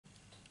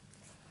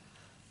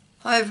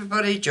Hi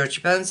everybody, Georgie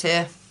Bones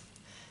here.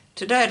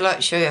 Today I'd like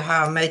to show you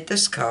how I made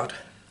this card.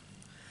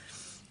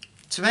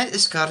 To make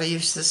this card I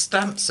used the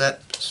stamp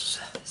sets,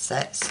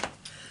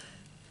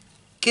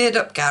 Geared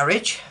Up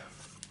Garage,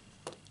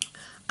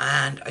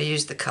 and I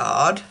used the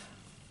car,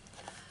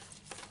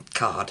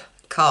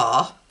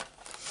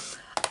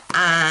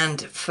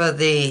 and for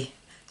the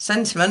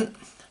sentiment,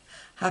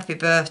 happy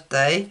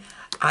birthday,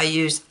 I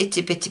use Itty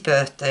Bitty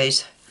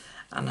Birthdays,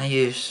 and I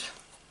use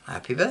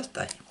happy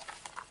birthday.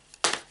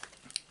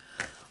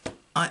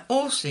 I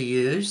also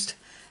used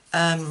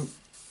the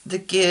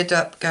Geared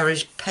Up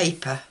Garage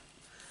paper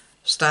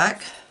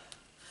stack,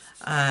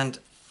 and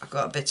I've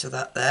got a bit of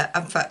that there.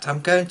 In fact,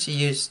 I'm going to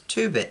use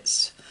 2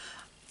 bits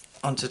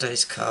on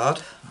today's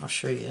card. I'll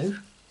show you.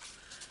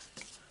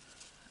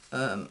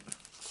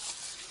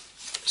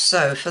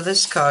 So for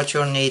this card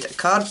you'll need a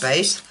card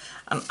base,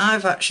 and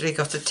I've actually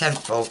got a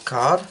 10th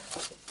card.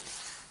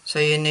 So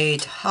you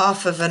need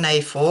half of an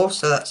A4,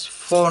 so that's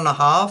 4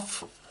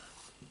 1/8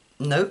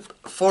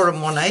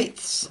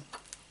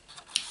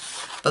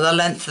 for the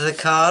length of the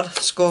card,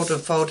 scored and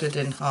folded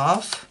in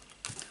half.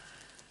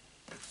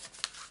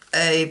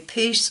 A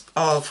piece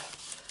of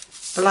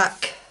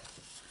black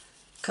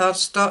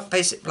cardstock,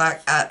 basic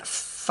black, at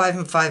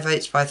 5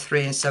 5/8 by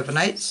 3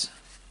 7/8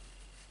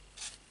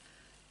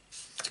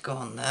 to go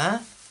on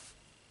there.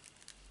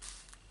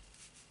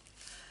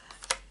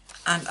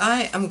 And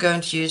I am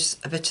going to use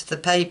a bit of the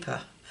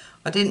paper.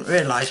 I didn't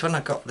realise when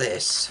I got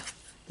this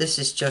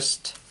is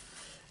just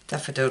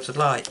Daffodil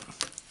Delight,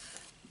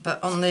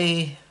 but on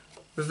the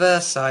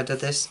reverse side of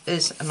this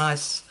is a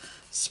nice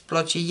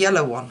splodgy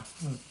yellow one,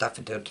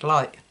 Daffodil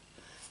Delight,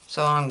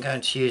 so I'm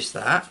going to use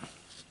that.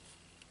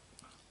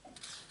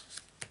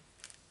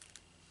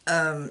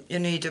 You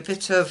need a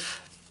bit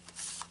of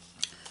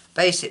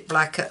basic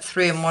black at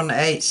 3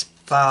 1/8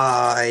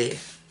 by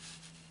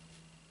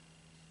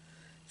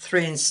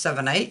 3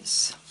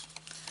 7/8,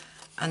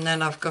 and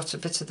then I've got a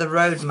bit of the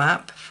road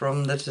map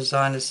from the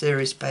designer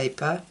series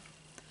paper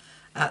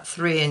at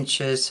 3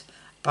 inches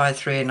by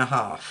 3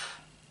 1/2.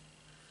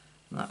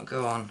 That'll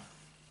go on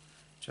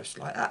just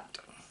like that.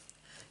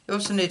 You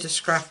also need a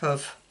scrap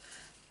of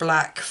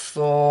black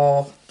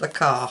for the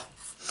car,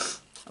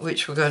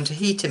 which we're going to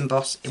heat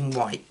emboss in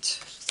white,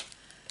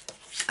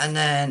 and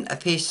then a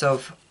piece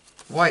of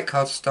white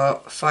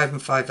cardstock,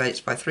 5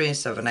 5/8 by 3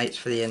 7/8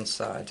 for the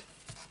inside,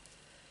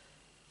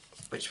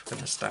 which we're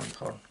going to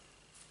stamp on.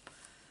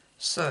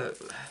 So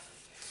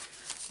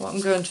what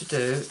I'm going to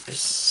do is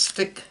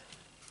stick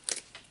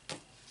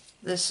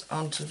this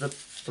onto the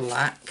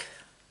black,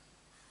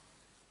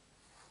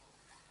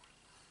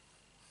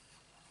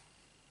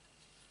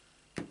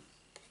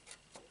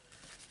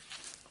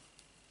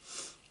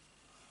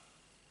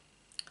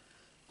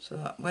 so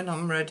that when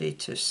I'm ready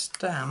to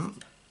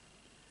stamp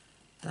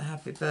the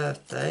happy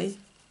birthday,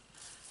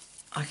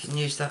 I can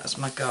use that as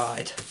my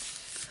guide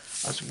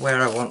as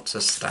where I want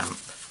to stamp.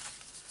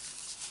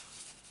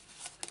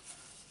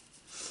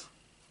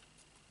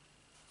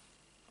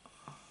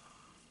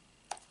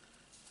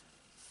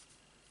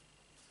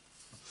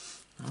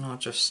 And I'll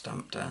just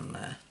stamp down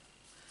there.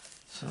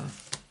 So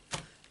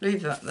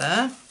leave that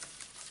there,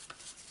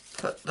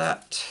 put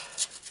that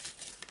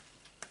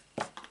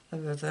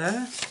over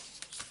there,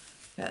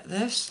 get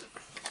this.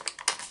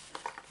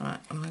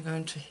 Right, and we're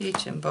going to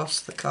heat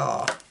emboss the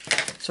car.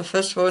 So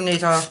first of all we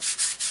need our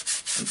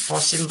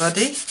embossing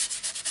buddy.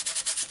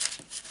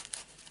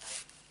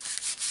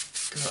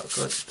 Give it a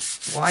good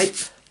wipe.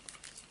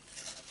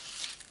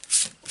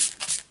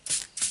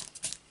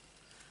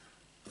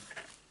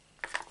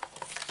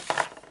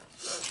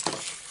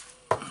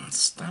 And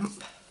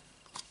stamp.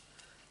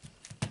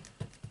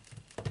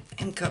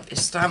 Ink up your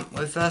stamp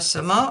with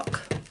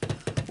Versamark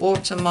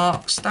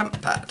watermark stamp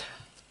pad.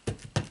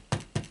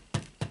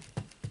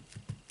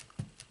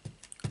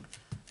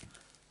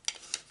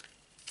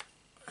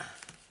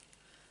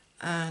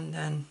 And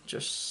then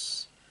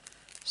just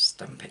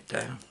stamp it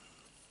down.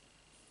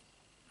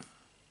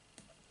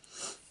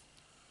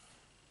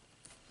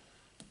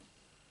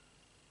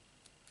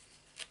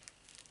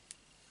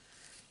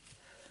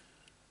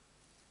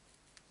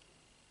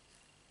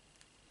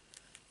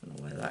 I don't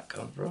know where that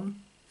come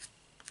from.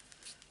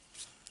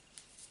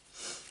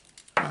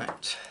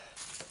 Right,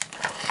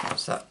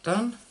 that's that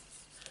done.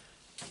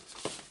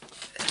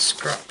 It's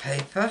scrap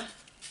paper,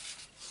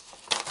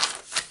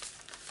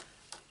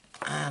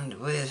 and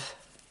with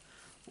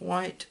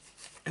white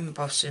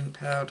embossing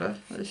powder,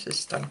 this is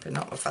Stampin'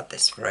 Up, I've had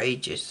this for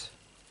ages.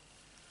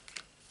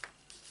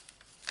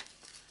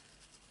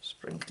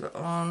 Sprinkle it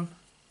on.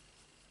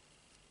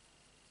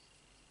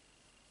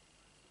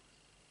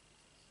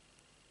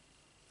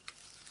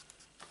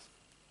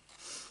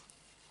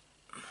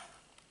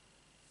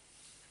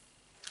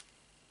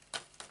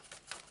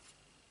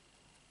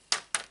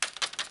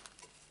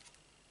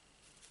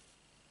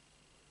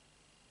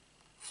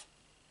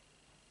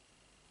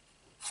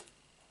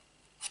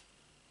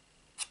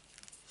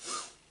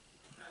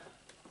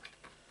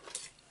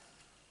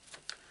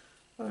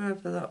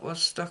 Wherever that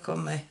was stuck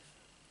on my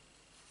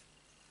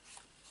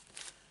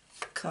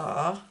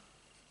car,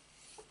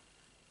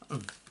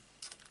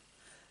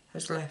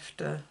 has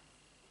left a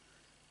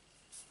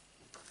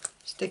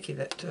sticky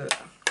bit to it.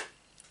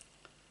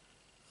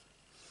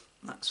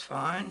 That's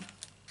fine.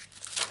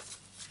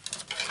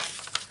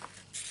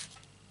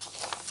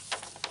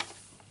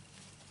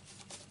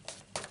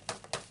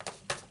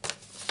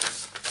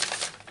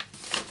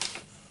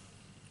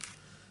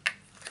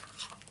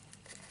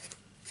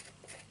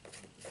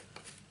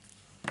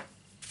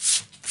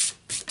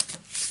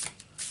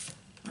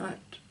 Right.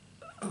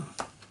 Oh.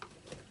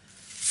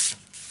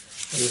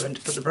 You went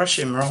to put the brush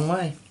in the wrong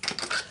way.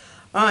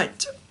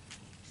 Right.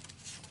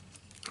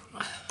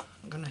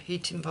 I'm going to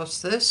heat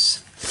emboss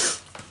this.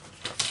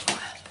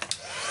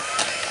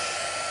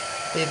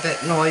 Be a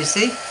bit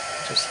noisy,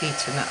 just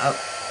heating it up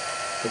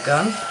the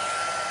gun.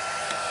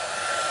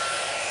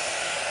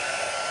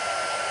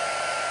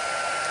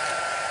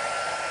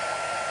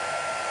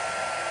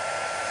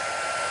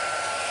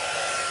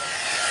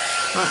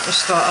 Right, we'll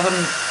start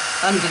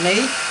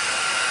underneath.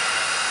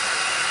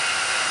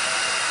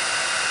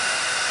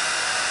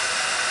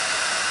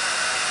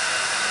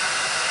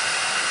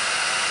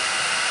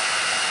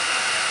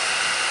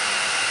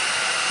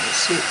 You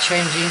see it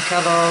changing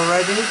colour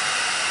already.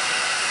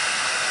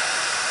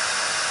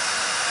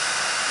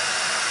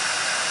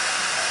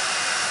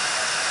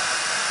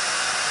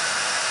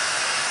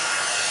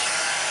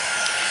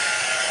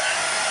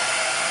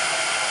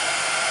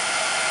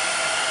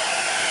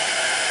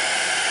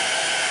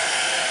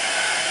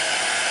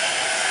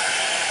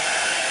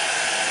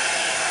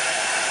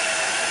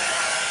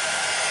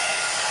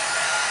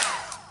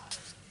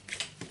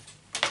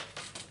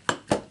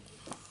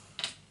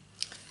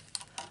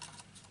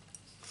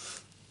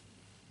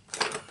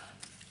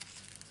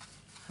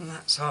 And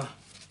that's our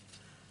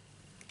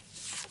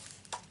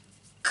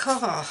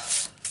car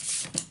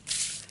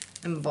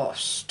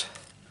embossed.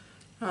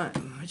 Right,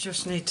 we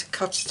just need to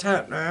cut it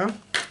out now.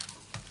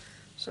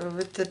 So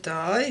with the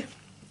die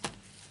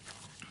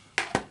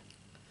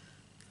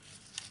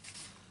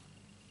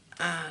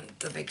and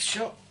the big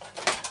shot.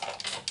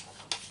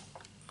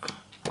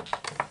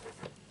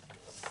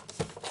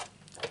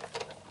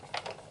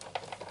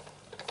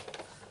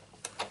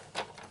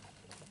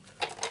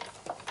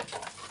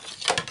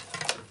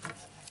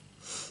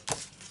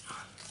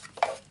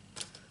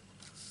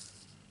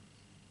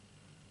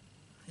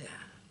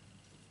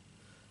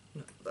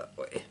 Not that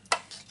way.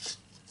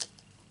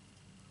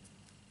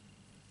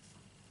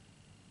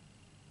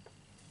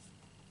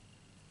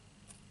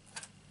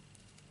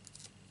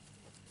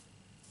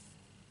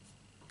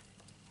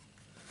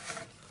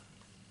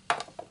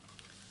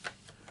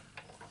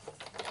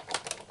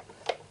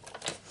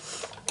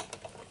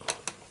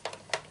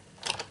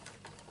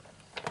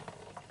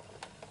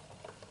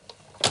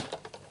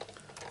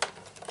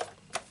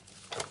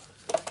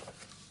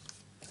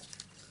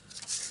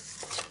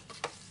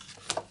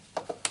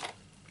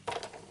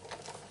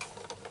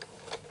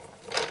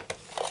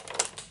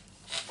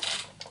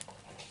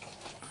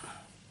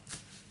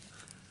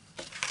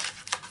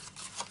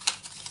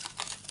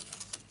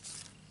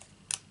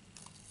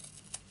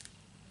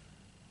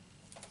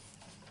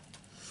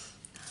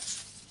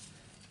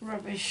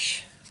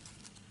 Rubbish.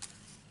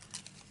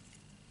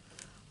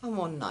 And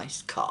one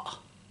nice car.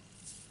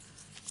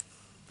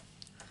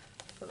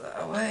 Put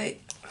that away.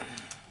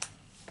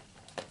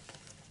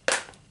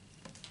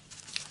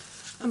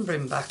 And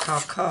bring back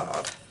our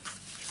card.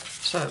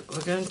 So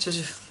we're going to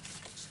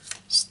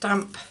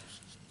stamp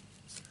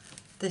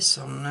this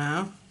on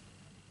now.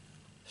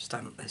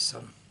 Stamp this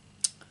on.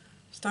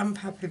 Stamp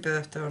Happy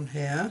Birthday on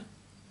here.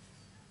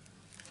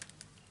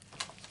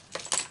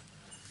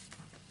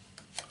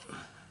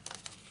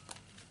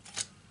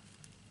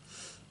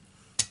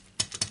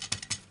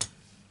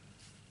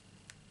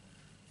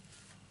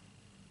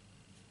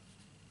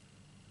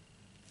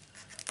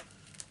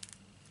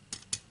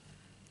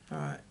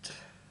 Right,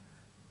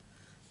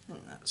 I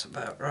think that's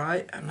about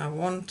right, and I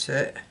want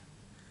it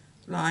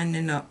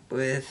lining up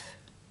with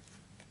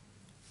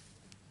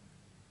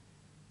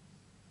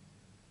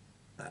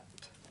that.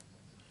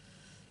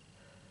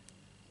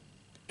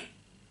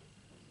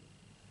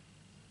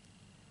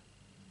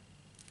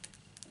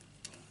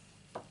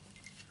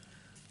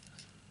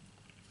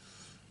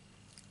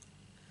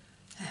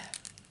 Yeah,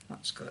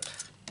 that's good.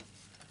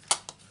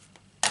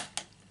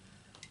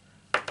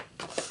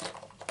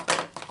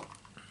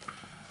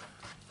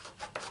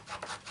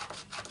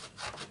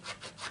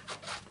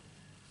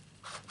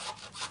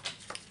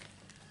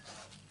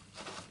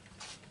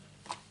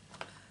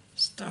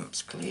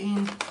 Stamp's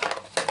clean.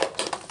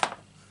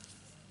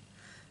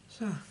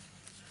 So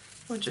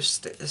we'll just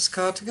stick this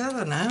card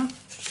together now.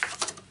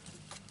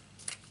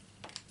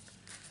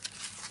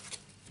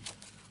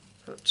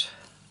 Put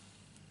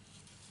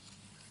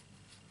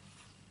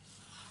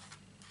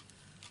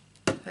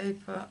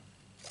paper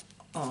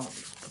on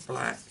the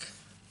black.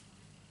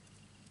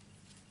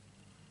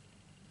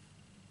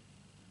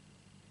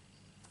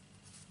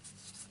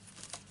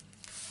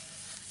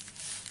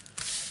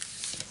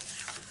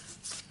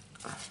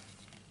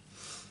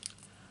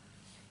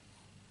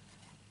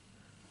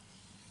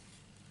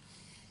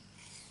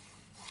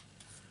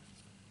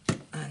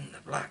 And the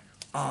black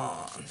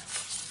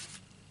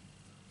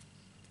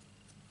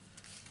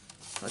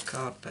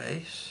card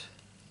base.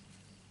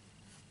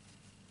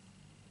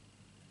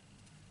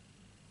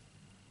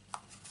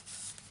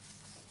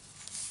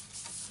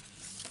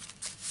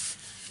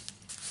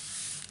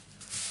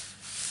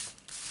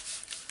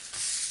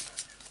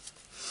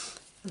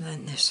 And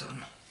then this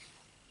on.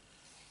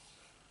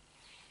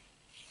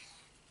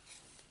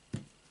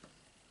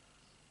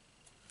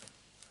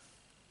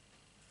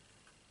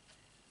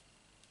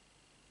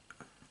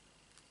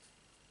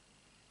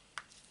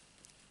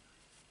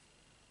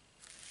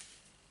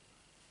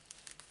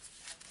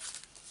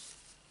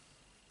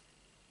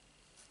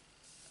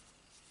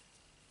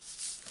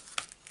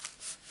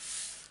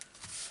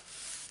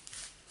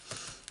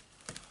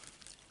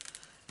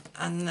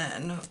 And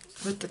then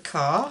with the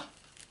car,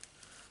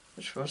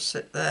 which will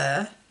sit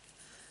there,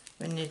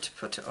 we need to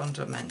put it on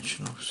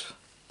dimensionals.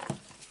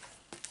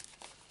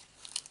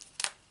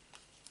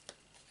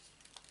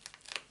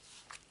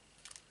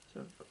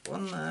 So put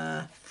one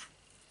there,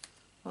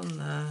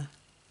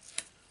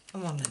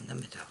 and one in the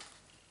middle.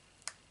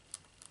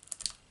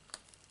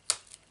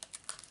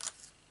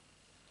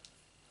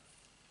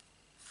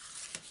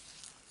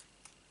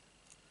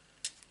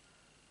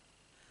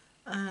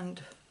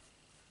 And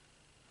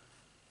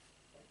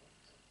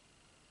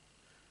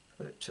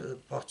put it to the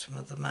bottom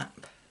of the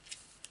map.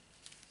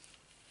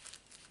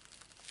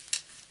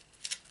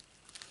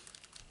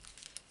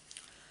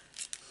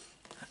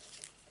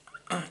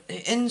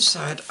 The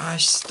inside I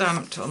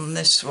stamped on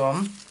this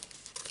one,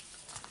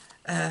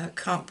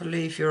 Can't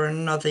Believe You're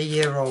Another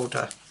Year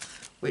Older,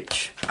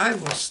 which I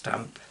will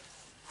stamp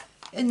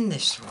in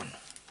this one,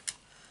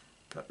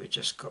 but we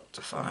just got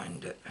to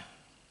find it.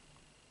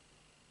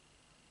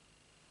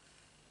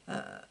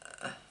 There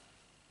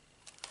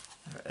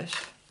it is.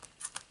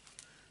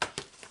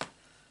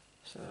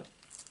 So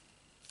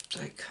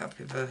take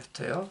Happy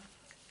Birthday off,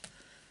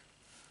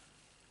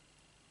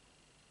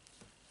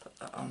 put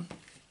that on.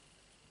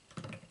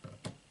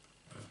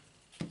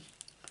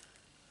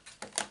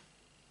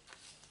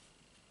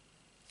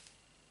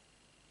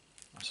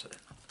 That's it.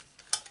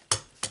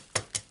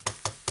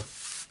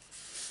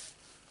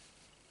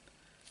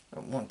 I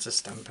don't want to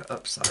stamp it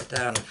upside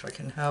down if I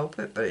can help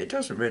it, but it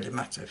doesn't really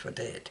matter if I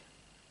did.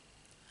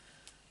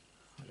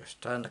 I'll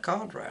just turn the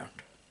card round.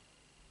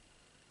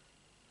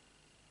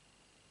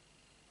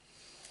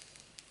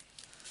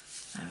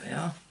 There we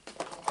are.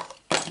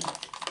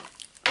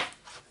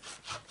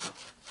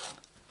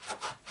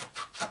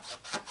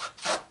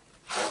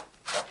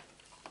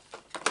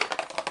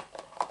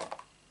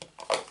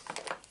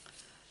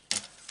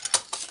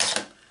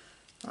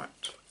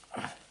 Right.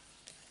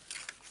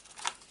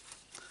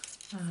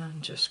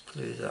 And just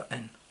glue that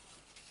in.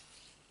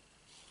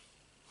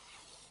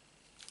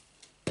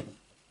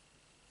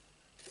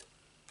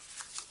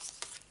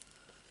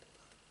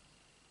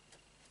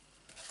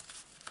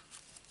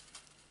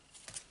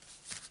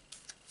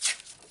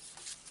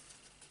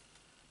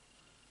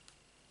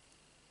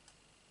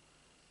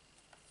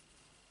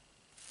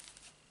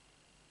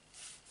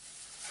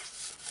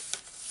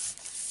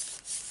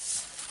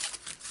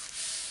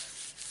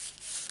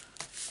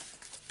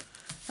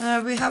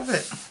 There we have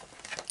it,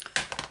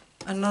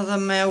 another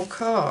mail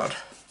card.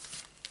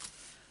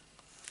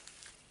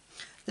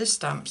 This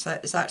stamp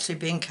set is actually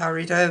being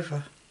carried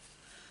over,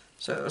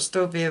 so it will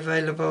still be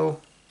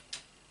available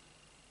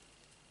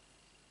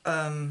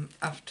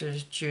after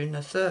June the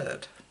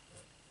 3rd,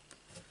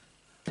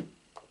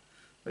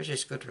 which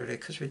is good really,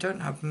 because we don't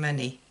have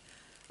many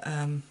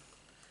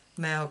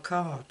mail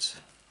cards,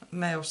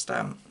 mail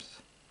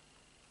stamps.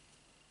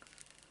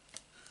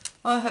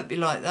 I hope you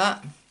like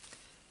that.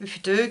 If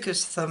you do, give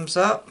us a thumbs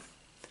up.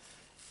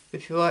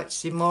 If you like to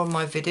see more of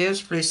my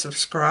videos, please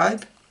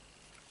subscribe.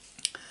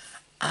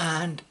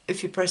 And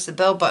if you press the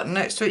bell button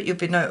next to it, you'll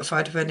be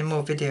notified of any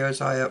more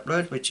videos I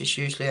upload, which is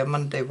usually a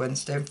Monday,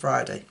 Wednesday and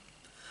Friday.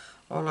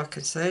 All I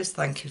can say is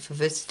thank you for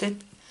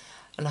visiting,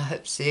 and I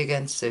hope to see you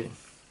again soon.